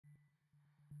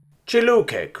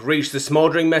Chilukik reached the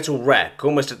smouldering metal wreck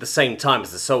almost at the same time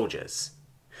as the soldiers.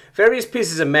 Various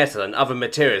pieces of metal and other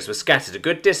materials were scattered a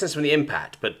good distance from the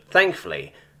impact, but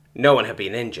thankfully, no one had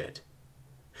been injured.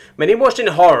 Many watched in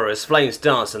horror as flames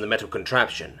danced on the metal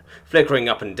contraption, flickering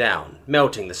up and down,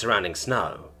 melting the surrounding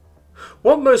snow.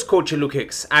 What most caught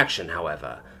Chilukik's action,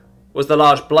 however, was the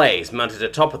large blaze mounted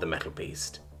atop of the metal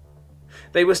beast.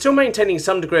 They were still maintaining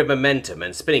some degree of momentum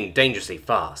and spinning dangerously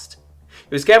fast.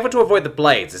 He was careful to avoid the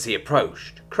blades as he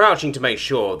approached, crouching to make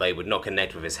sure they would not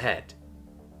connect with his head.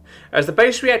 As the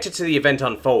base reacted to the event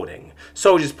unfolding,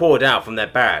 soldiers poured out from their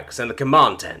barracks and the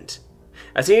command tent.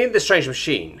 As he neared the strange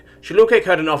machine, Chilukik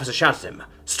heard an officer shout at him,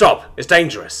 "Stop! It's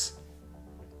dangerous!"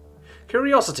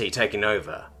 Curiosity taking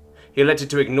over, he elected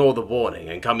to ignore the warning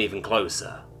and come even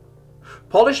closer.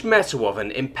 Polished metal of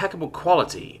an impeccable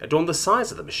quality adorned the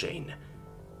sides of the machine.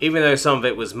 Even though some of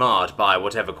it was marred by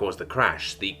whatever caused the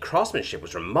crash, the craftsmanship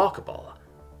was remarkable.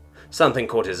 Something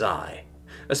caught his eye,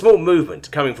 a small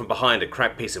movement coming from behind a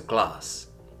cracked piece of glass.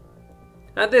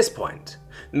 At this point,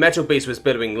 the metal beast was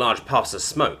billowing large puffs of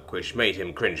smoke, which made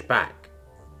him cringe back.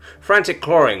 Frantic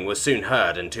clawing was soon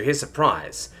heard, and to his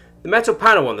surprise, the metal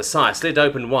panel on the side slid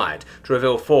open wide to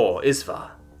reveal 4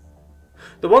 ICup.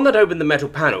 The one that opened the metal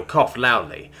panel coughed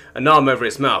loudly, an arm over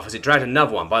his mouth as he dragged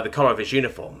another one by the collar of his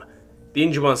uniform. The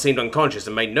injured one seemed unconscious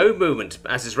and made no movement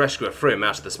as his rescuer threw him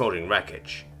out of the smouldering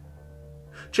wreckage.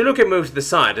 Chilukik moved to the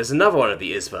side as another one of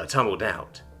the ICup tumbled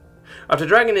out. After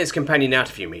dragging his companion out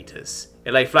a few meters,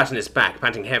 it lay flat on its back,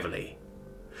 panting heavily.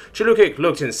 Chilukik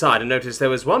looked inside and noticed there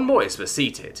was one more ICup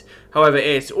seated, however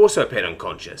it also appeared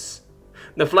unconscious.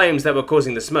 The flames that were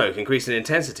causing the smoke increased in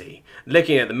intensity,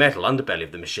 licking at the metal underbelly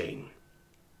of the machine.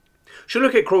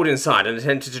 Chilukik crawled inside and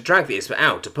attempted to drag the ICup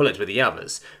out to pull it with the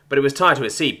others, but it was tied to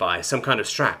its seat by some kind of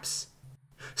straps.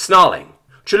 Snarling,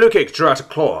 Chilukik drew out a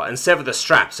claw and severed the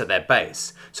straps at their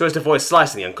base, so as to avoid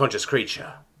slicing the unconscious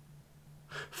creature.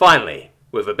 Finally,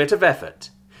 with a bit of effort,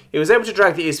 he was able to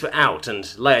drag the ICup out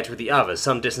and lay it with the others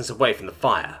some distance away from the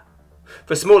fire.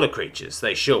 For smaller creatures,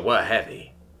 they sure were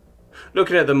heavy.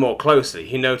 Looking at them more closely,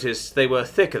 he noticed they were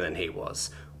thicker than he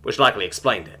was, which likely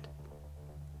explained it.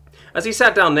 As he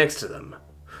sat down next to them,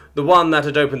 the one that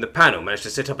had opened the panel managed to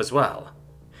sit up as well.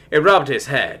 It rubbed his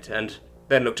head, and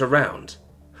then looked around.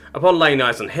 Upon laying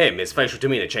eyes on him, his facial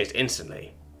demeanour changed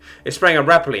instantly. It sprang up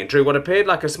rapidly and drew what appeared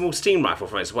like a small steam rifle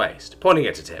from its waist, pointing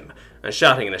it at him, and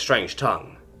shouting in a strange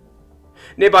tongue.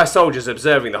 Nearby soldiers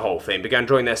observing the whole thing began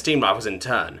drawing their steam rifles in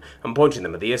turn, and pointing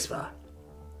them at the ICup.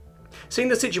 Seeing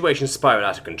the situation spiral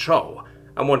out of control,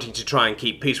 and wanting to try and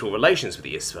keep peaceful relations with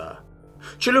the ICup,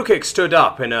 Chilukik stood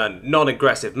up in a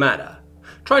non-aggressive manner,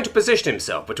 trying to position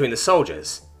himself between the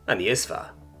soldiers and the ICup.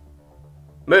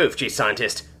 "Move, Chief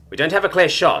Scientist, we don't have a clear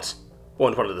shot,"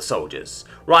 warned one of the soldiers,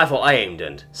 rifle aimed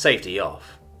and safety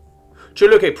off.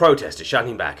 Chilukik protested,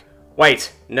 shouting back,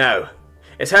 "Wait, no.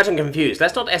 It's hurt and confused,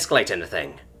 let's not escalate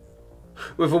anything."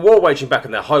 With a war waging back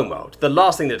in their homeworld, the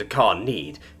last thing that the Khan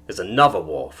need is another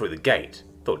war through the gate,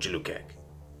 thought Chilukik.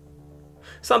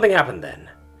 Something happened then.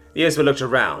 The ICup looked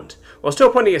around, while still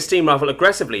pointing a steam rifle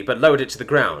aggressively, but lowered it to the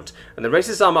ground, and then raised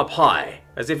his arm up high,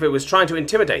 as if it was trying to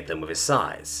intimidate them with his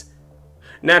size.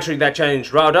 Naturally, that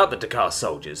change riled up the Dakar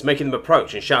soldiers, making them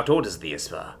approach and shout orders at the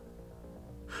ICup.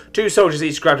 2 soldiers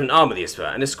each grabbed an arm of the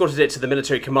ICup and escorted it to the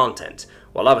military command tent,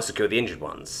 while others secured the injured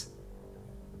ones.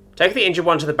 "Take the injured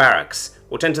one to the barracks,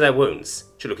 we'll tend to their wounds,"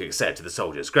 Chilukik said to the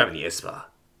soldiers, grabbing the ICup.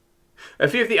 A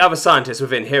few of the other scientists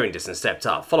within hearing distance stepped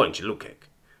up, following Chilukik.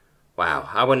 Wow,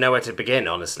 I wouldn't know where to begin,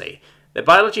 honestly. Their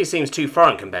biology seems too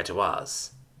foreign compared to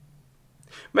ours.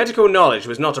 Medical knowledge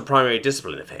was not a primary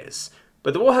discipline of his,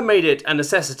 but the war had made it a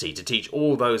necessity to teach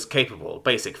all those capable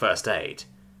basic first aid.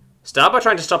 Start by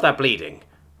trying to stop that bleeding.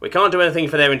 We can't do anything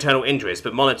for their internal injuries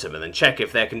but monitor them and then check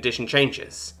if their condition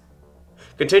changes.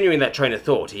 Continuing that train of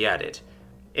thought, he added,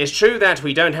 "It's true that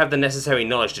we don't have the necessary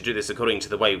knowledge to do this according to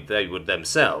the way they would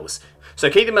themselves, so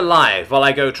keep them alive while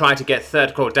I go try to get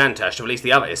 3rd Corps Dantash to release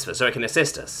the other ICup so it can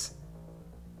assist us."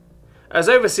 As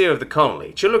overseer of the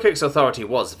colony, Chilukik's authority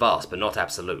was vast but not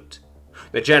absolute.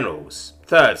 The generals,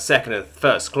 3rd, 2nd and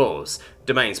 1st Corps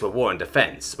domains were war and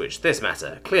defence, which this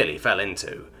matter clearly fell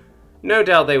into. No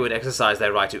doubt they would exercise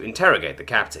their right to interrogate the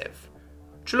captive.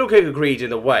 Chilukik agreed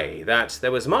in a way that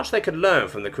there was much they could learn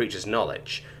from the creature's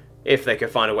knowledge, if they could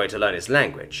find a way to learn its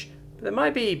language, but there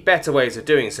might be better ways of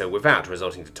doing so without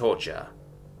resorting to torture.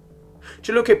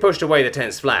 Chilukik pushed away the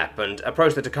tense flap and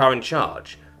approached the Dakar in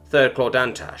charge, 3rd Corps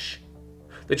Dantash.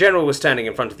 The general was standing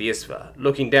in front of the ICup,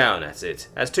 looking down at it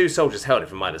as 2 soldiers held it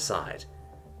from either side.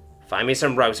 "Find me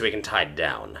some ropes so we can tie it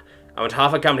down. I want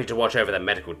half a company to watch over the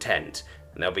medical tent,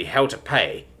 and there'll be hell to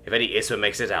pay if any ICup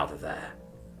makes it out of there."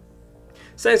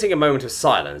 Sensing a moment of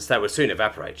silence that would soon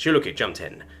evaporate, Chulukik jumped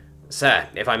in. Sir,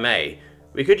 if I may,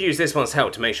 we could use this one's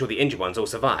help to make sure the injured ones all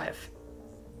survive.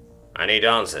 I need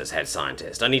answers, head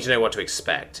scientist. I need to know what to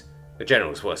expect. The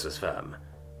general's voice was firm.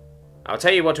 I'll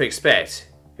tell you what to expect.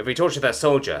 If we torture that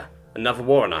soldier, another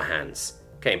war on our hands,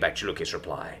 came back Chulukik's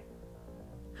reply.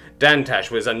 Dantash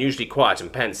was unusually quiet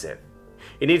and pensive.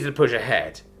 He needed to push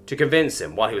ahead, to convince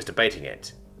him while he was debating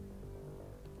it.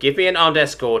 Give me an armed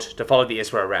escort to follow the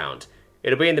ISWA around.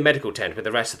 It'll be in the medical tent with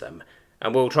the rest of them,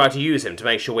 and we'll try to use him to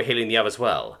make sure we're healing the others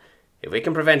well. If we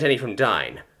can prevent any from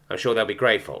dying, I'm sure they'll be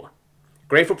grateful.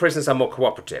 Grateful prisoners are more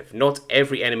cooperative. Not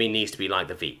every enemy needs to be like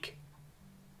the Veek.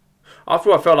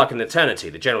 After what felt like an eternity,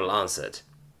 the general answered.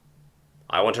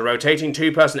 I want a rotating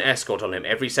 2-person escort on him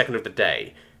every second of the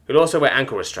day. He'll also wear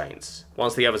ankle restraints.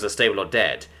 Once the others are stable or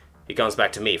dead, he comes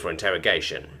back to me for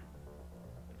interrogation.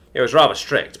 It was rather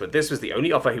strict, but this was the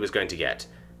only offer he was going to get.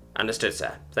 Understood,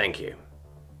 sir. Thank you.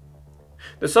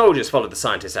 The soldiers followed the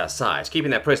scientists outside, keeping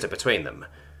their prisoner between them.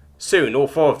 Soon, all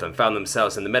 4 of them found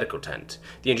themselves in the medical tent,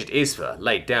 the injured ISWA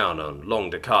laid down on long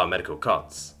Dakar medical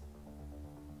cots.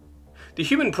 The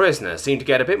human prisoner seemed to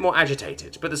get a bit more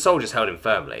agitated, but the soldiers held him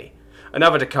firmly.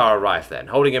 Another Dakar arrived then,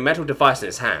 holding a metal device in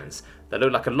his hands that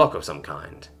looked like a lock of some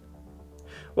kind.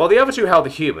 While the other 2 held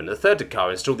the human, the third Dakar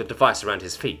installed the device around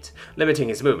his feet, limiting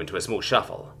his movement to a small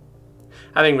shuffle.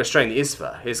 Having restrained the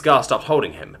ISWA, his guard stopped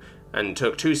holding him, and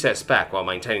took 2 steps back while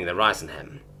maintaining their rise on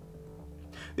him.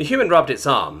 The human rubbed its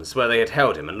arms where they had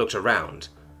held him and looked around.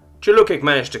 Chulukik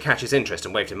managed to catch his interest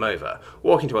and waved him over,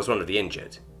 walking towards one of the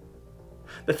injured.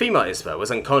 The female ISWA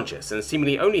was unconscious and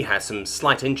seemingly only had some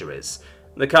slight injuries.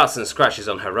 The cuts and scratches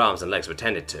on her arms and legs were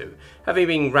tended to, having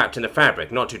been wrapped in a fabric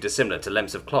not too dissimilar to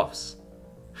lengths of cloths.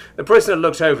 The prisoner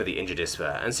looked over the injured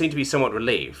ISWA and seemed to be somewhat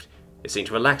relieved. It seemed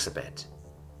to relax a bit.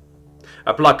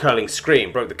 A blood-curdling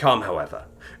scream broke the calm, however,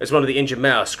 as one of the injured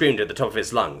males screamed at the top of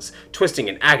his lungs, twisting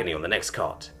in agony on the next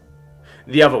cot.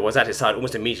 The other was at his side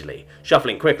almost immediately,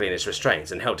 shuffling quickly in his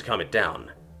restraints and helped to calm it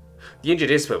down. The injured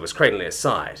ISWA was cradling his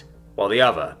side, while the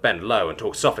other bent low and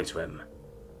talked softly to him.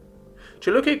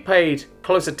 Chulukik paid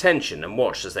close attention and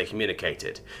watched as they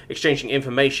communicated, exchanging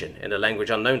information in a language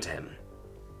unknown to him.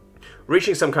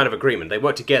 Reaching some kind of agreement, they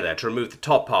worked together to remove the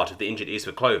top part of the injured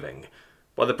ISWA clothing,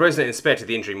 while the prisoner inspected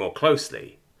the injury more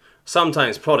closely,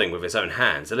 sometimes prodding with his own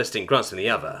hands, eliciting grunts from the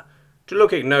other.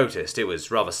 Chulukik noticed it was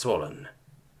rather swollen.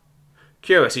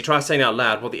 Curious, he tried saying out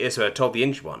loud what the ISWA had told the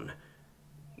injured one.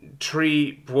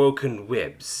 3 broken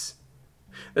ribs.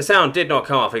 The sound did not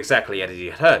come off exactly as he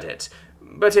had heard it,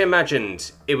 but he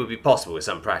imagined it would be possible with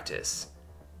some practice.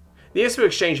 The ISWA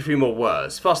exchanged a few more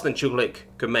words, faster than Chulukik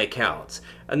could make out,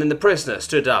 and then the prisoner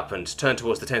stood up and turned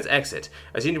towards the tent's exit,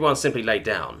 as the injured one simply lay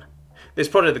down. This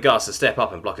prodded the guards to step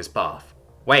up and block his path.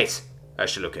 Wait,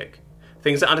 urged Chulukik.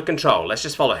 Things are under control, let's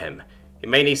just follow him. He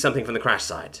may need something from the crash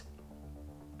site.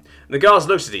 The guards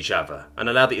looked at each other and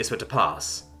allowed the ISWA to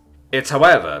pass. It,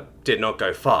 however, did not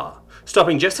go far,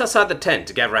 stopping just outside the tent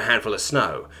to gather a handful of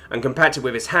snow and compact it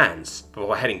with his hands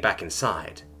before heading back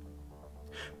inside.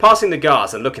 Passing the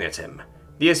guards and looking at him,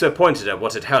 the ISWA pointed at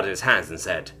what had held in his hands and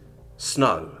said,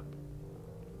 Snow.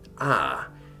 Ah,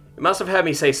 he must have heard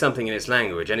me say something in his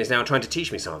language and is now trying to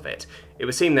teach me some of it. It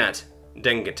would seem that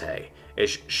Dengate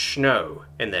is snow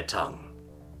in their tongue.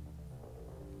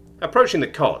 Approaching the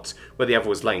cot, where the other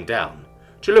was laying down,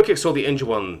 Chulukik saw the injured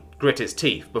one grit his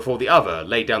teeth before the other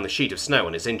laid down the sheet of snow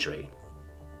on his injury.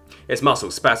 His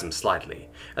muscles spasmed slightly,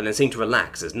 and then seemed to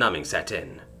relax as numbing set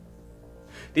in.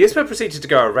 The ISWA proceeded to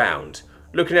go around,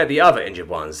 looking at the other injured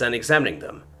ones and examining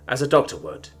them, as a doctor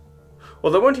would.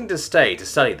 Although wanting to stay to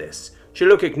study this,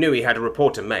 Chulukik knew he had a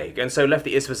report to make, and so left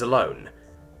the ISWAs alone.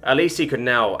 At least he could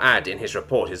now add in his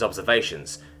report his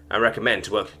observations, and recommend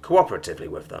to work cooperatively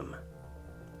with them.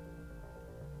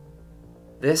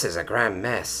 This is a grand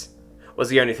mess, was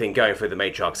the only thing going through the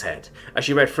matriarch's head, as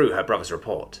she read through her brother's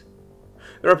report.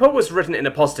 The report was written in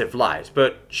a positive light,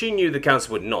 but she knew the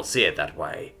council would not see it that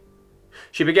way.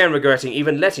 She began regretting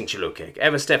even letting Chulukik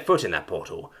ever step foot in that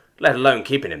portal, let alone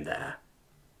keeping him there.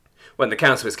 When the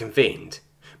council was convened,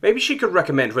 maybe she could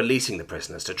recommend releasing the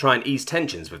prisoners to try and ease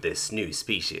tensions with this new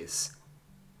species.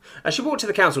 As she walked to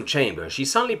the council chamber, she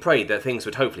silently prayed that things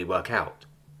would hopefully work out.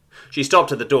 She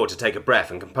stopped at the door to take a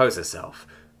breath and compose herself.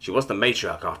 She was the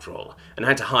matriarch after all, and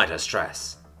had to hide her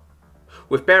stress.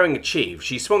 With bearing achieved,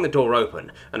 she swung the door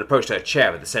open and approached her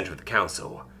chair at the centre of the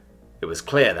council. It was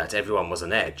clear that everyone was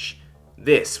on edge.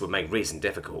 This would make reason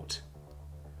difficult.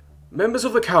 Members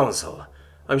of the council,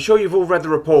 I'm sure you've all read the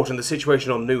report on the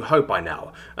situation on New Hope by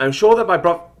now. I'm sure that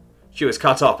my She was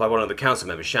cut off by one of the council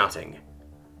members shouting,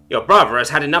 Your brother has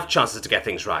had enough chances to get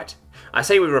things right. I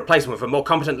say we replace him with a more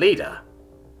competent leader.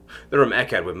 The room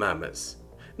echoed with murmurs.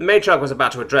 The matriarch was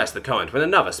about to address the comment when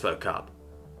another spoke up.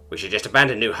 We should just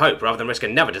abandon New Hope rather than risk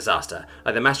another disaster,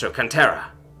 like the Master of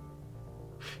Cantera.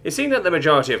 It seemed that the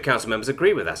majority of council members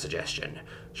agreed with that suggestion.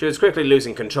 She was quickly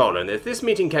losing control, and if this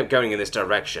meeting kept going in this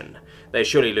direction, they'd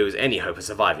surely lose any hope of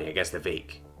surviving against the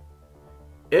Veek.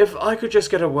 If I could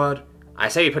just get a word... I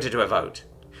say we put it to a vote.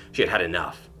 She had had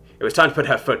enough. It was time to put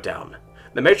her foot down.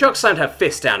 The matriarch slammed her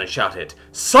fist down and shouted,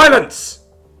 "Silence!"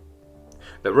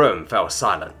 The room fell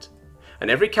silent, and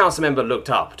every council member looked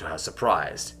up to her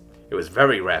surprised. It was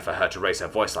very rare for her to raise her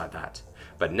voice like that,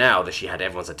 but now that she had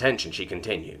everyone's attention, she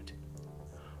continued.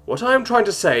 What I am trying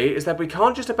to say is that we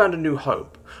can't just abandon New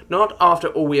Hope, not after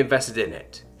all we invested in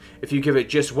it. If you give it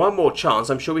just one more chance,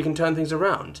 I'm sure we can turn things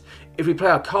around. If we play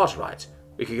our cards right,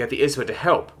 we could get the ICup to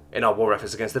help in our war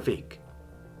efforts against the Veek.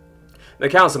 The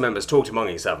council members talked among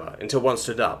each other until one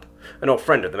stood up, an old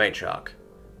friend of the matriarch.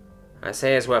 I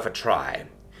say it's worth a try.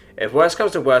 If worse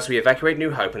comes to worse, we evacuate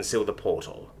New Hope and seal the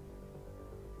portal.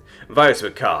 Votes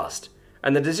were cast,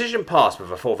 and the decision passed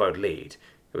with a 4-vote lead.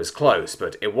 It was close,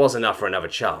 but it was enough for another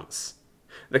chance.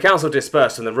 The council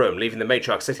dispersed from the room, leaving the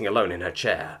matriarch sitting alone in her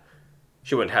chair.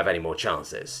 She wouldn't have any more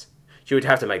chances. She would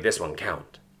have to make this one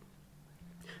count.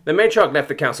 The matriarch left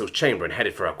the council's chamber and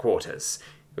headed for her quarters.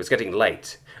 It was getting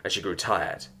late, and she grew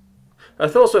tired. Her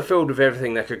thoughts were filled with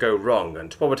everything that could go wrong,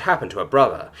 and what would happen to her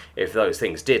brother if those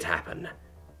things did happen.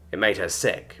 It made her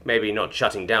sick. Maybe not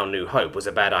shutting down New Hope was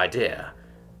a bad idea.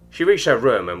 She reached her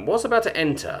room and was about to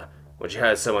enter when she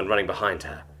heard someone running behind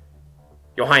her.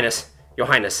 Your Highness,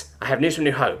 I have news from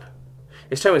New Hope.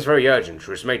 His tone was very urgent,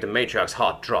 which made the matriarch's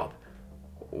heart drop.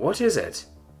 What is it?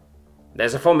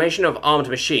 There's a formation of armed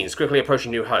machines quickly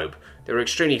approaching New Hope. They were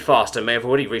extremely fast and may have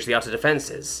already reached the outer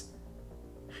defences.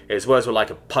 His words were like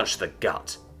a punch to the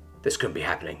gut. This couldn't be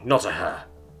happening, not to her.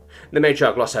 The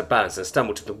matriarch lost her balance and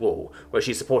stumbled to the wall, where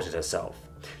she supported herself.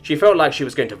 She felt like she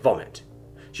was going to vomit.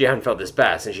 She hadn't felt this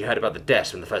bad since she heard about the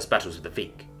deaths from the first battles with the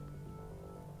Veek.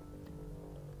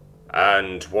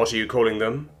 And what are you calling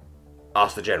them?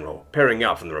 Asked the general, peering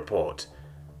up from the report.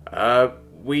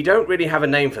 We don't really have a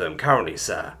name for them currently,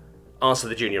 sir, answered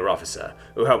the junior officer,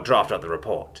 who helped draft up the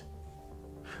report.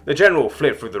 The general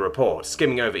flipped through the report,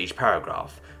 skimming over each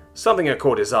paragraph. Something had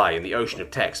caught his eye in the ocean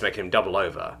of text, making him double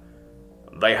over.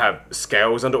 They have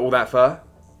scales under all that fur?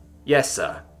 Yes,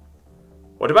 sir.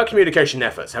 What about communication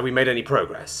efforts? Have we made any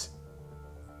progress?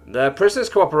 The prisoner's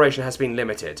cooperation has been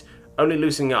limited, only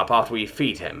loosening up after we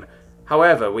feed him.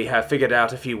 However, we have figured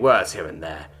out a few words here and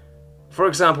there. For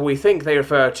example, we think they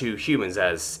refer to humans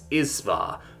as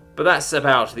Isvar, but that's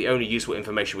about the only useful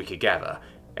information we could gather.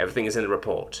 Everything is in the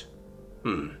report.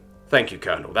 Thank you,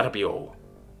 Colonel. That'll be all.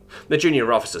 The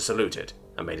junior officer saluted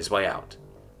and made his way out.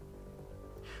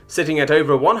 Sitting at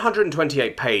over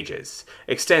 128 pages,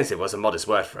 extensive was a modest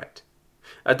word for it.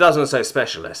 A dozen or so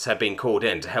specialists had been called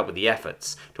in to help with the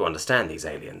efforts to understand these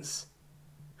aliens.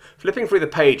 Flipping through the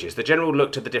pages, the general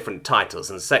looked at the different titles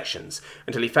and sections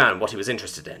until he found what he was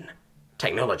interested in.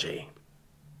 Technology.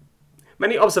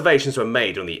 Many observations were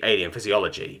made on the alien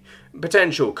physiology,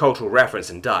 potential cultural reference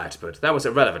and diet, but that was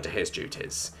irrelevant to his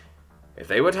duties. If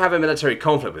they were to have a military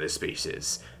conflict with this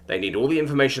species, they need all the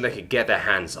information they could get their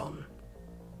hands on.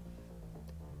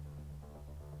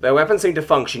 Their weapons seem to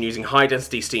function using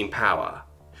high-density steam power.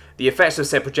 The effects of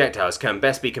said projectiles can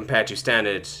best be compared to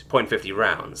standard .50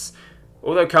 rounds.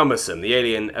 Although cumbersome, the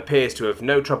alien appears to have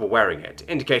no trouble wearing it,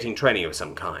 indicating training of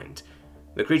some kind.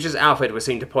 The creature's outfit would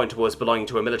seem to point towards belonging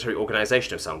to a military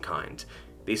organization of some kind.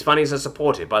 These findings are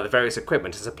supported by the various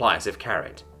equipment and supplies they've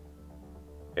carried.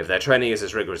 If their training is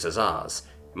as rigorous as ours,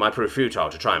 it might prove futile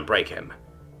to try and break him.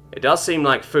 It does seem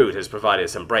like food has provided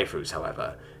some breakthroughs,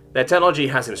 however. Their technology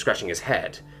has him scratching his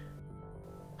head.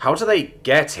 How do they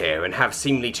get here and have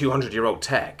seemingly 200-year-old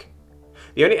tech?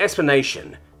 The only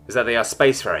explanation is that they are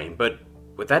spacefaring, but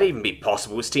would that even be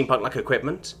possible with steampunk-like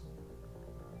equipment?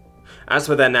 As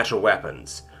for their natural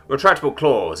weapons, retractable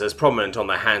claws as prominent on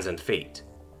their hands and feet.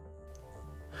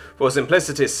 For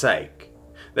simplicity's sake,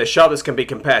 their sharpness can be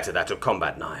compared to that of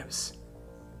combat knives.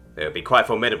 They would be quite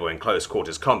formidable in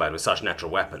close-quarters combat with such natural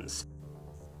weapons.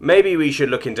 Maybe we should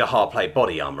look into hard-plate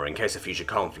body armor in case of future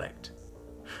conflict.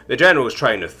 The general's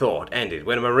train of thought ended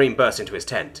when a marine burst into his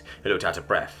tent and looked out of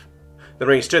breath. The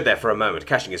marine stood there for a moment,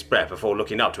 catching his breath before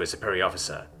looking up to his superior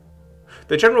officer.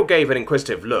 The general gave an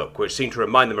inquisitive look which seemed to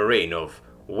remind the marine of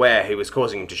where he was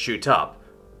causing him to shoot up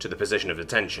to the position of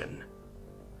detention.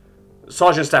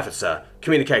 Sergeant Stafford, sir.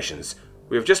 Communications.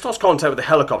 We have just lost contact with the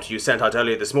helicopter you sent out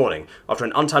earlier this morning after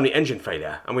an untimely engine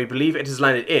failure, and we believe it has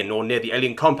landed in or near the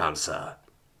alien compound, sir.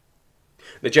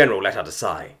 The general let out a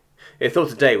sigh. He thought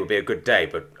today would be a good day,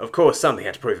 but of course something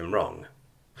had to prove him wrong.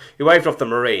 He waved off the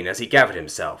Marine as he gathered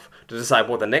himself to decide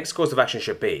what the next course of action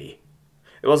should be.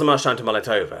 There wasn't much time to mull it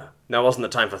over. Now wasn't the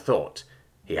time for thought.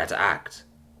 He had to act.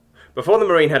 Before the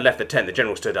Marine had left the tent, the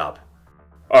General stood up.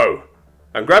 "Oh,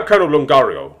 and grab Colonel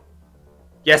Yrrol."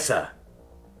 "Yes, sir."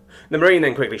 The Marine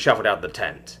then quickly shuffled out of the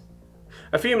tent.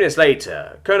 A few minutes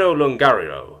later, Colonel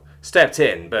Yrrol stepped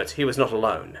in, but he was not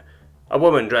alone. A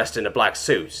woman dressed in a black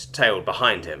suit tailed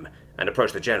behind him and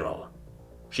approached the General.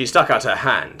 She stuck out her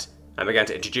hand and began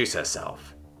to introduce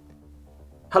herself.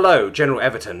 "Hello, General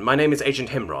Everton. My name is Agent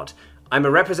Himrod. I'm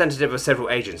a representative of several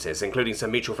agencies, including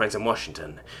some mutual friends in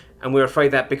Washington, and we're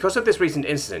afraid that because of this recent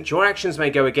incident, your actions may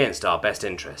go against our best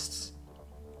interests."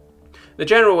 The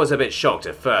General was a bit shocked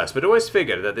at first, but always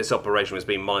figured that this operation was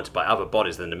being monitored by other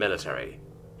bodies than the military.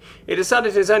 He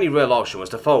decided his only real option was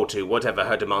to fold to whatever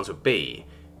her demands would be.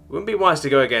 It wouldn't be wise to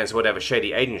go against whatever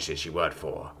shady agencies she worked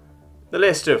for. The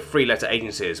list of three-letter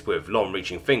agencies with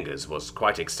long-reaching fingers was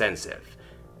quite extensive.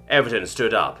 Everton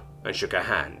stood up and shook her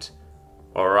hand.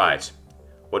 "All right.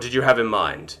 What did you have in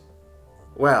mind?"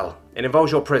 "Well, it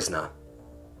involves your prisoner."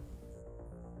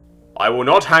 "I will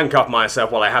not handcuff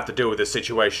myself while I have to deal with this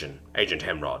situation, Agent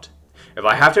Himrod. If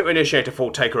I have to initiate a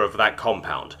full takeover of that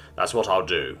compound, that's what I'll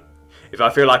do. If I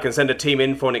feel I can send a team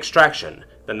in for an extraction,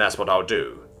 then that's what I'll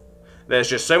do. There's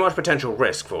just so much potential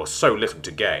risk for so little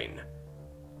to gain.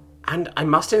 And I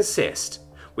must insist,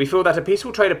 we feel that a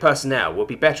peaceful trade of personnel will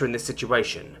be better in this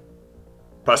situation."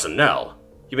 "Personnel?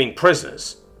 You mean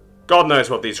prisoners? God knows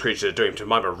what these creatures are doing to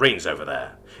my Marines over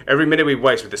there. Every minute we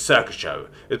waste with this circus show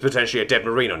is potentially a dead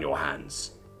Marine on your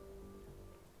hands."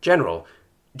 "General,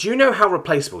 do you know how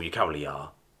replaceable you currently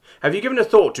are? Have you given a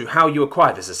thought to how you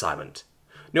acquired this assignment?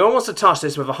 No one wants to touch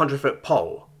this with a 100-foot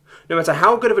pole. No matter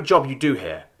how good of a job you do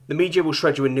here, the media will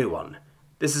shred you a new one.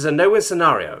 This is a no-win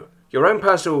scenario. Your own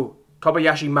personal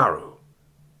Kobayashi Maru."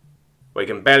 "We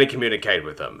can barely communicate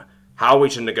with them. How are we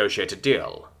to negotiate a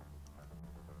deal?"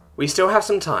 "We still have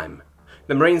some time.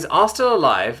 The Marines are still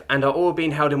alive and are all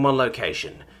being held in one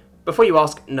location. Before you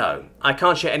ask, no, I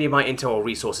can't share any of my intel or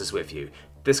resources with you.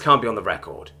 This can't be on the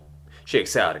record." She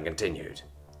exhaled and continued.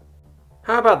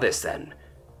 "How about this then?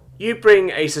 You bring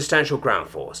a substantial ground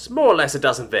force, more or less a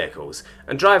dozen vehicles,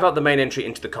 and drive up the main entry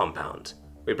into the compound.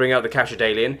 We bring out the captured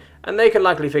alien, and they can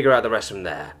likely figure out the rest from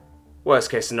there.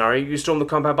 Worst case scenario, you storm the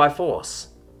compound by force."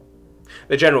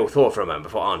 The General thought for a moment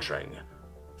before answering.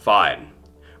 "Fine.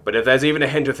 But if there's even a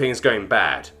hint of things going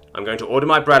bad, I'm going to order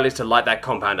my Bradleys to light that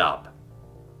compound up."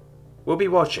 "We'll be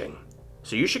watching,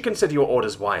 so you should consider your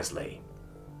orders wisely."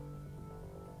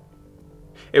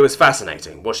 It was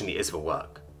fascinating watching the ISVA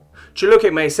work.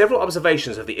 Chilukik made several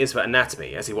observations of the ISVA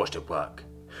anatomy as he watched it work.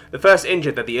 The first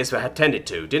injured that the ISVA had tended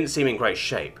to didn't seem in great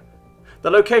shape.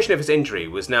 The location of his injury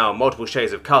was now multiple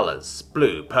shades of colours,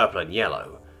 blue, purple and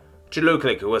yellow.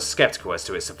 Chilukik was sceptical as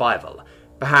to its survival.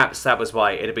 Perhaps that was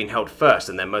why it had been held first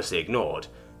and then mostly ignored.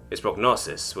 Its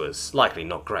prognosis was likely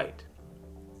not great.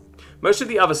 Most of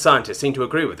the other scientists seemed to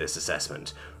agree with this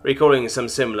assessment, recalling some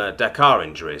similar Dakar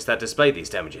injuries that displayed these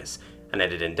damages and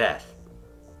ended in death.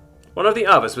 One of the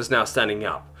others was now standing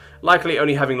up, likely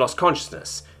only having lost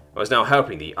consciousness, and was now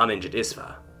helping the uninjured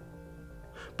ISVA.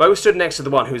 Both stood next to the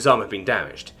one whose arm had been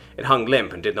damaged. It hung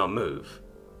limp and did not move.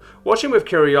 Watching with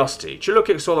curiosity,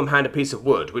 Chilukik saw them hand a piece of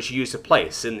wood which he used to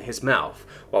place in his mouth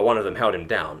while one of them held him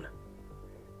down.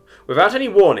 Without any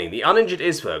warning, the uninjured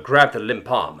ISVA grabbed the limp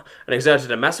arm and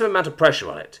exerted a massive amount of pressure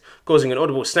on it, causing an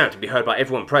audible snap to be heard by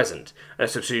everyone present and a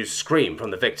subdued scream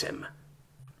from the victim.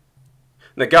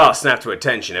 The guard snapped to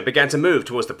attention and began to move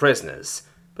towards the prisoners,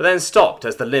 but then stopped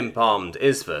as the limp-armed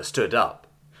ISVA stood up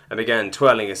and began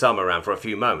twirling his arm around for a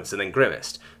few moments and then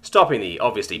grimaced, stopping the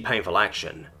obviously painful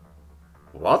action.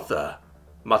 "What the?"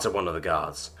 muttered one of the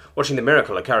guards, watching the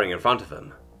miracle occurring in front of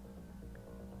him.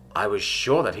 "I was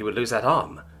sure that he would lose that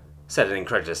arm," said an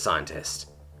incredulous scientist.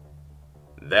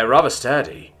 "They're rather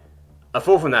sturdy. A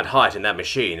fall from that height in that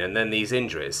machine and then these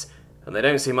injuries, and they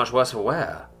don't seem much worse for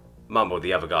wear," mumbled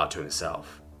the other guard to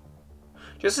himself.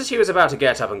 Just as he was about to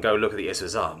get up and go look at the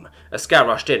ISVA's arm, a scout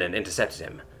rushed in and intercepted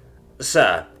him.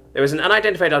 "Sir, there is an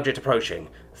unidentified object approaching.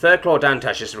 3rd Claw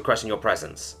Dantash is requesting your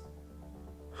presence."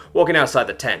 Walking outside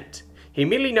the tent, he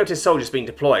immediately noticed soldiers being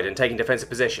deployed and taking defensive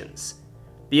positions.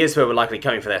 The ISVA were likely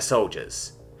coming for their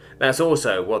soldiers. That's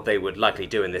also what they would likely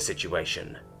do in this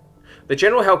situation. The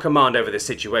General held command over this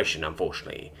situation,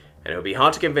 unfortunately, and it would be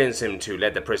hard to convince him to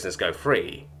let the prisoners go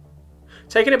free.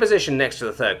 Taking a position next to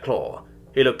the 3rd Claw,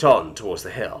 he looked on towards the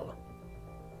hill.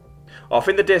 Off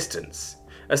in the distance,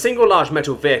 a single large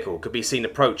metal vehicle could be seen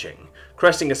approaching,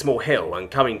 cresting a small hill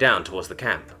and coming down towards the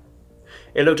camp.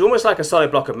 It looked almost like a solid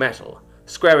block of metal,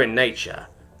 square in nature,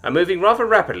 and moving rather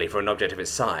rapidly for an object of its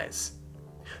size.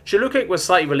 Chilukik was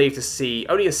slightly relieved to see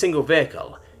only a single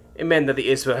vehicle. It meant that the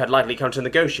ISWA had likely come to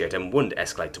negotiate and wouldn't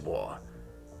escalate to war.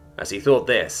 As he thought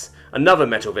this, another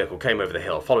metal vehicle came over the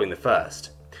hill following the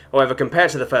first. However, compared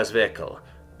to the first vehicle,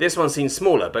 this one seemed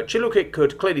smaller, but Chilukik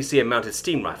could clearly see a mounted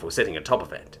steam rifle sitting atop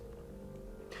of it.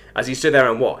 As he stood there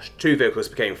and watched, 2 vehicles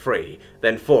became 3,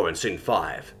 then 4 and soon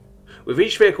 5. With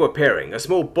each vehicle appearing, a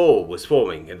small ball was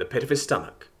forming in the pit of his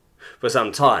stomach. For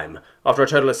some time, after a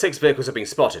total of 6 vehicles had been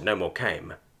spotted, no more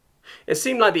came. It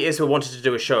seemed like the ISWA wanted to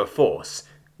do a show of force,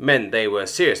 meant they were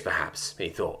serious perhaps, he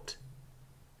thought.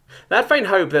 That faint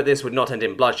hope that this would not end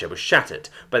in bloodshed was shattered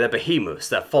by the behemoths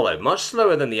that followed much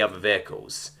slower than the other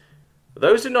vehicles.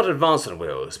 Those did not advance on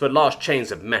wheels, but large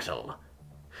chains of metal.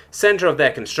 Centre of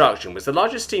their construction was the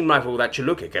largest steam rifle that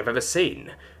Chilukik had ever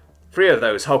seen. 3 of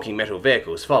those hulking metal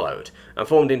vehicles followed, and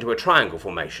formed into a triangle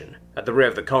formation at the rear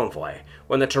of the convoy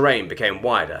when the terrain became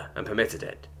wider and permitted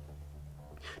it.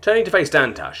 Turning to face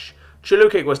Dantash,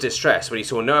 Chilukik was distressed when he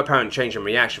saw no apparent change in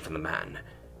reaction from the man.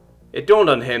 It dawned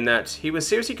on him that he was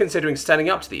seriously considering standing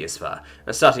up to the ISWA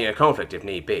and starting a conflict if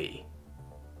need be.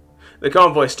 The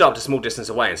convoy stopped a small distance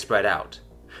away and spread out.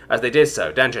 As they did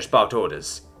so, Dantash barked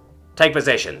orders. "Take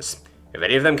positions. If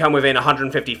any of them come within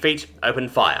 150 feet, open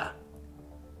fire."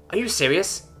 "Are you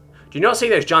serious? Do you not see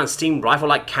those giant steam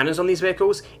rifle-like cannons on these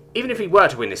vehicles? Even if we were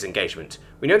to win this engagement,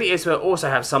 we know the ISWA also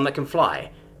have some that can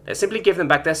fly. Let's simply give them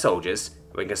back their soldiers,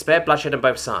 and we can spare bloodshed on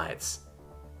both sides."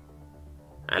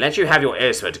 "And let you have your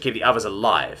ISWA to keep the others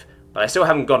alive, but I still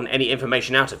haven't gotten any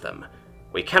information out of them.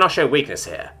 We cannot show weakness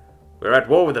here. We're at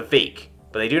war with the Veek,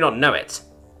 but they do not know it.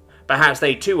 Perhaps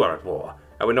they too are at war,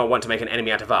 and would not want to make an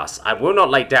enemy out of us. I will not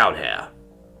lay down here."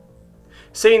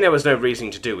 Seeing there was no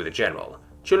reasoning to do with the general,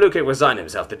 Chilukik resigned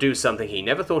himself to do something he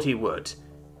never thought he would.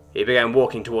 He began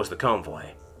walking towards the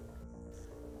convoy.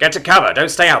 "Get to cover, don't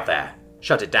stay out there,"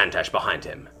 shouted Dantash behind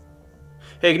him.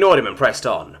 He ignored him and pressed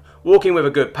on, walking with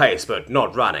a good pace but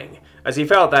not running, as he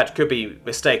felt that could be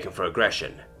mistaken for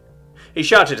aggression. He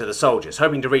shouted to the soldiers,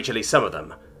 hoping to reach at least some of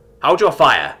them. "Hold your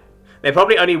fire. They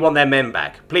probably only want their men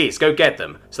back. Please, go get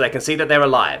them, so they can see that they're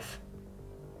alive."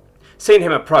 Seeing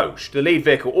him approach, the lead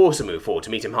vehicle also moved forward to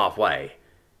meet him halfway.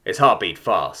 His heart beat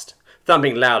fast,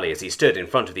 thumping loudly as he stood in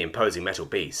front of the imposing metal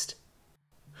beast.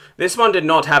 This one did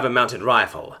not have a mounted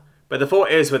rifle, but the 4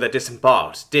 ISWA that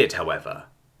disembarked did, however.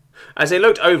 As they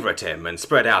looked over at him and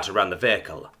spread out around the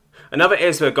vehicle, another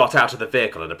ISWA got out of the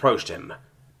vehicle and approached him.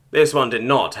 This one did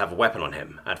not have a weapon on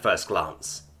him at first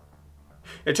glance.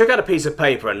 It took out a piece of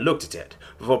paper and looked at it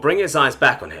before bringing its eyes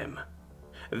back on him.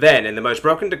 Then, in the most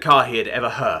broken Dakar he had ever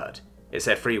heard, it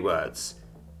said 3 words.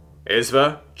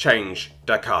 "ISWA, change,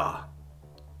 Dakar."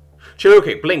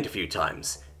 Chilukik blinked a few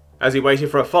times, as he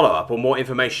waited for a follow-up or more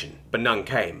information, but none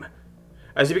came.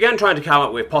 As he began trying to come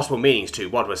up with possible meanings to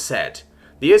what was said,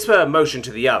 the ISWA motioned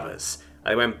to the others,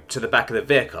 and they went to the back of the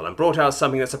vehicle and brought out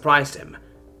something that surprised him.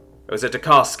 It was a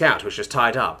Dakar scout which was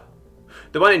tied up.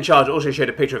 The one in charge also showed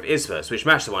a picture of ISWAs which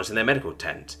matched the ones in their medical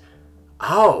tent.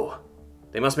 Oh!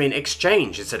 They must mean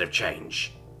exchange instead of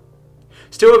change.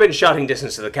 Still within shouting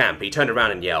distance of the camp, he turned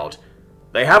around and yelled,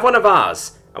 "They have one of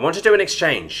ours! I want to do an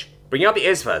exchange! Bring out the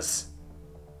ISWAs!"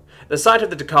 The sight of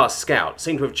the Dakar scout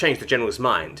seemed to have changed the general's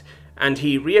mind, and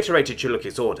he reiterated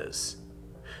Chilukik's orders.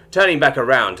 Turning back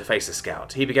around to face the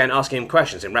scout, he began asking him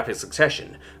questions in rapid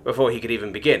succession before he could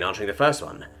even begin answering the first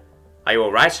one. "Are you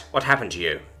alright? What happened to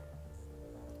you?"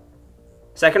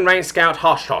 "Second rank scout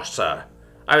Hosh, sir.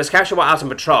 I was captured while out on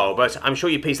patrol, but I'm sure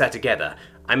you pieced that together.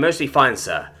 I'm mostly fine,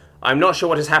 sir. I'm not sure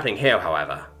what is happening here,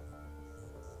 however."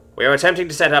 "We are attempting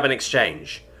to set up an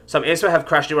exchange. Some ISWA have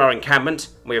crashed near our encampment,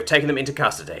 and we have taken them into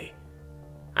custody."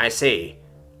 "I see.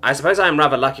 I suppose I am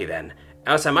rather lucky then,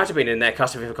 else I might have been in their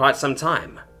custody for quite some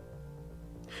time."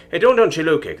 It dawned on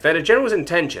Chilukik that the general's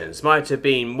intentions might have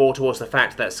been more towards the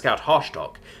fact that Scout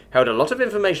Hoshtok held a lot of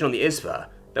information on the ISWA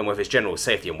than with his general's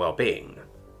safety and well-being.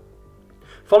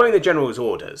 Following the general's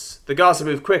orders, the guards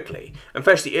moved quickly and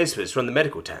fetched the ISWAs from the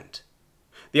medical tent.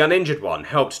 The uninjured one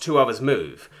helped 2 others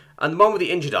move, and the one with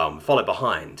the injured arm followed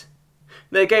behind.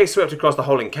 Their gaze swept across the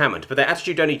whole encampment, but their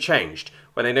attitude only changed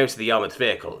when they noticed the armoured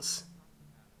vehicles.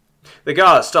 The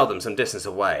guards stopped them some distance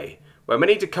away, where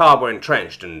many Dakar were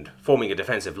entrenched and forming a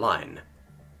defensive line.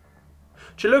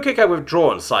 Chilukik had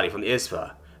withdrawn slightly from the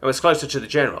ISWA and was closer to the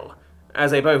general,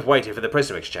 as they both waited for the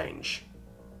prisoner exchange.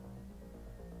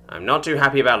 "I'm not too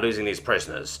happy about losing these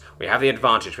prisoners. We have the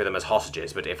advantage with them as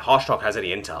hostages, but if Hoshtok has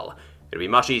any intel, it'd be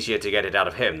much easier to get it out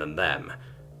of him than them.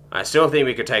 I still think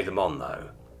we could take them on, though."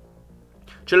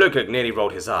 Chilukik nearly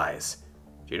rolled his eyes.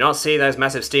 "Do you not see those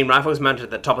massive steam rifles mounted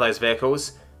at the top of those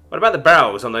vehicles? What about the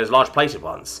barrels on those large plated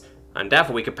ones? I'm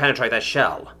doubtful we could penetrate that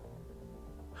shell."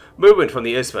 Movement from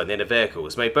the ISBA and the inner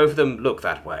vehicles made both of them look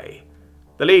that way.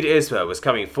 The lead ISBA was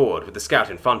coming forward with the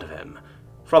scout in front of him.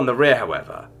 From the rear,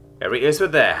 however, every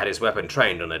ISBA there had his weapon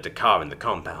trained on a Dakar in the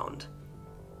compound.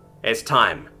 "It's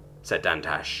time," said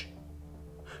Dantash.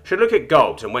 Shadukik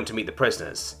gulped and went to meet the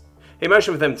prisoners. He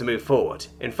motioned for them to move forward,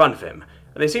 in front of him,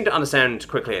 and they seemed to understand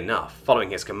quickly enough,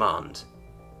 following his command.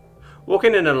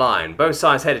 Walking in a line, both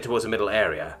sides headed towards a middle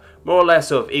area, more or less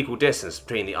of equal distance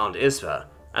between the armed ISBA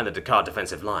and the Dakar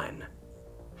defensive line.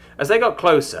 As they got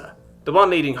closer, the one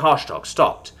leading Harshdog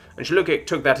stopped, and Shadukik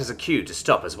took that as a cue to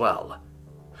stop as well.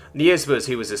 The ISBAs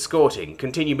he was escorting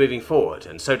continued moving forward,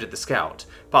 and so did the scout,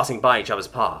 passing by each other's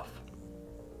path.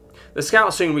 The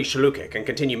scout soon reached Shadukik and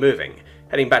continued moving,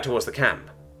 heading back towards the camp.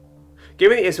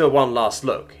 Giving the ISBA one last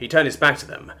look, he turned his back to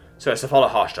them, so as to follow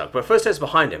Harshdog, but footsteps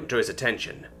behind him drew his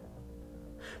attention.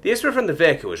 The ISBA from the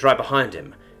vehicle was right behind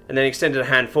him, and then extended a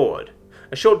hand forward,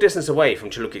 a short distance away from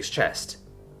Shadukik's chest.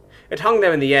 It hung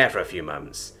there in the air for a few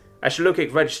moments, as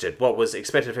Shadukik registered what was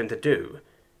expected of him to do.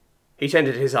 He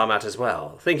tended his arm out as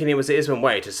well, thinking it was the ISBAN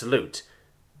way to salute,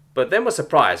 but then was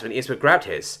surprised when the ISBA grabbed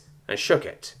his and shook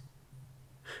it.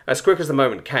 As quick as the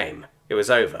moment came, it was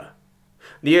over.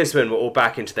 The ISBAN were all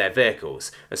back into their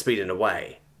vehicles and speeding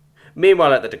away.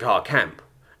 Meanwhile at the Dakar camp,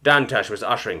 Dantash was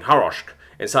ushering Haroshk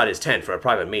inside his tent for a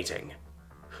private meeting.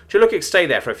 Shadukik stayed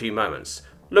there for a few moments,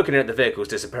 looking at the vehicles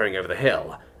disappearing over the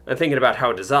hill, and thinking about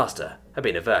how a disaster had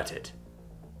been averted.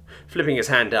 Flipping his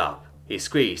hand up, he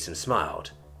squeezed and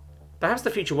smiled. Perhaps the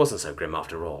future wasn't so grim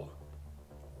after all.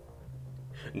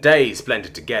 Days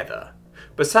blended together,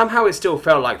 but somehow it still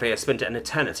felt like they had spent an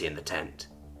eternity in the tent.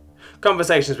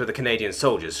 Conversations with the Canadian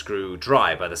soldiers grew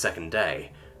dry by the second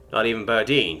day. Not even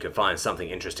Burdine could find something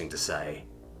interesting to say.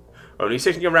 Only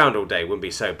sitting around all day wouldn't be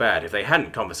so bad if they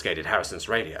hadn't confiscated Harrison's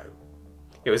radio.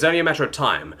 It was only a matter of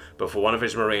time before one of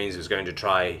his Marines was going to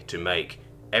try to make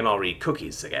MRE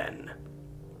cookies again.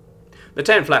 The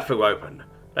tent flap flew open,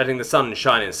 letting the sun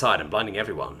shine inside and blinding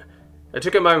everyone. It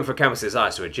took a moment for Camus's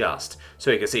eyes to adjust,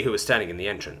 so he could see who was standing in the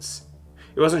entrance.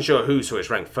 He wasn't sure who saw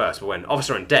his rank first, but when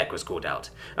Officer on Deck was called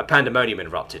out, a pandemonium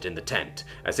erupted in the tent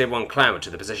as everyone clamoured to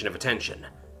the position of attention.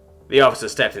 The officer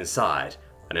stepped inside,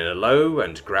 and in a low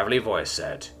and gravelly voice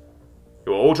said,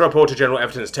 "You are all to report to General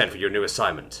Everton's tent for your new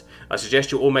assignment. I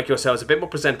suggest you all make yourselves a bit more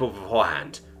presentable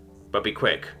beforehand. But be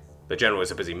quick, the General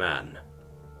is a busy man."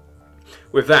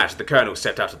 With that, the Colonel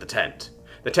stepped out of the tent,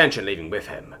 the tension leaving with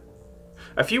him.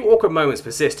 A few awkward moments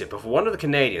persisted before one of the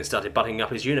Canadians started buttoning up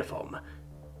his uniform.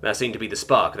 That seemed to be the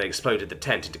spark that exploded the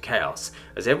tent into chaos,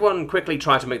 as everyone quickly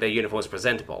tried to make their uniforms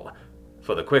presentable,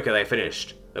 for the quicker they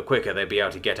finished, the quicker they'd be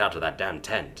able to get out of that damn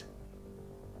tent.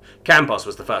 Campos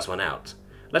was the first one out,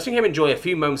 letting him enjoy a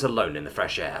few moments alone in the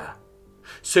fresh air.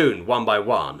 Soon, one by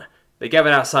one, they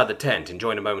gathered outside the tent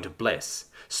enjoying a moment of bliss,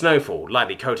 snowfall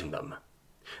lightly coating them.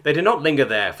 They did not linger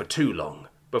there for too long,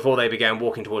 before they began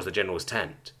walking towards the General's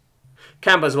tent.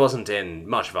 Campos wasn't in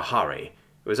much of a hurry.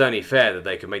 It was only fair that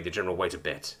they could make the General wait a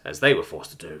bit, as they were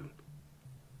forced to do.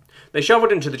 They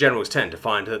shuffled into the General's tent to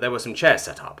find that there were some chairs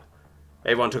set up.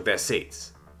 Everyone took their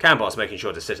seats, Campos making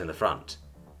sure to sit in the front.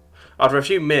 After a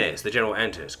few minutes, the General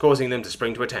entered, causing them to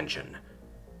spring to attention.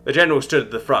 The General stood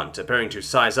at the front, appearing to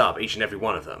size up each and every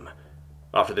one of them.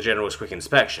 After the General's quick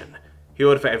inspection, he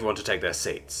ordered for everyone to take their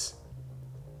seats.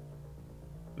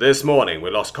 "This morning we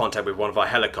lost contact with one of our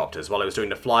helicopters while it was doing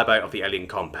the flyby of the alien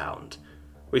compound.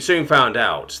 We soon found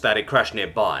out that it crashed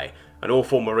nearby, and all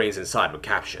 4 Marines inside were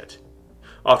captured.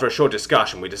 After a short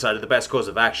discussion, we decided the best course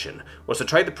of action was to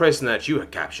trade the prisoner that you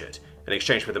had captured in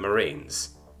exchange for the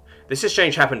Marines. This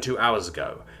exchange happened 2 hours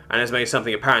ago, and has made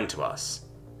something apparent to us.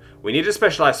 We need a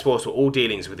specialized force for all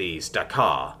dealings with these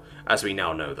Dakar, as we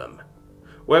now know them,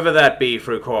 whether that be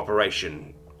through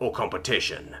cooperation or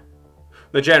competition."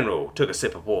 The General took a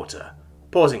sip of water,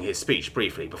 pausing his speech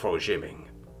briefly before resuming.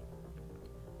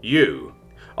 "You,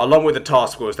 along with the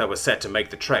task force that was set to make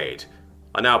the trade,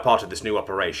 are now part of this new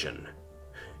operation.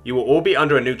 You will all be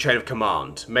under a new chain of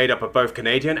command, made up of both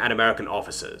Canadian and American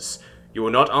officers. You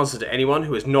will not answer to anyone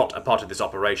who is not a part of this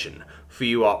operation, for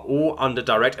you are all under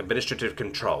direct administrative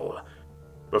control.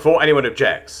 Before anyone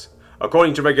objects,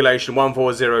 according to Regulation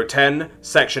 14010,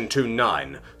 Section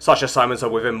 29, such assignments are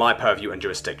within my purview and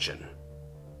jurisdiction."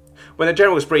 When the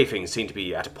General's briefing seemed to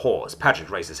be at a pause,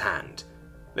 Patrick raised his hand.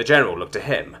 The General looked to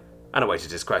him and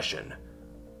awaited his question.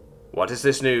 "What is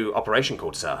this new operation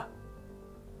called, sir?"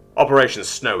 "Operation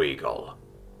Snow Eagle.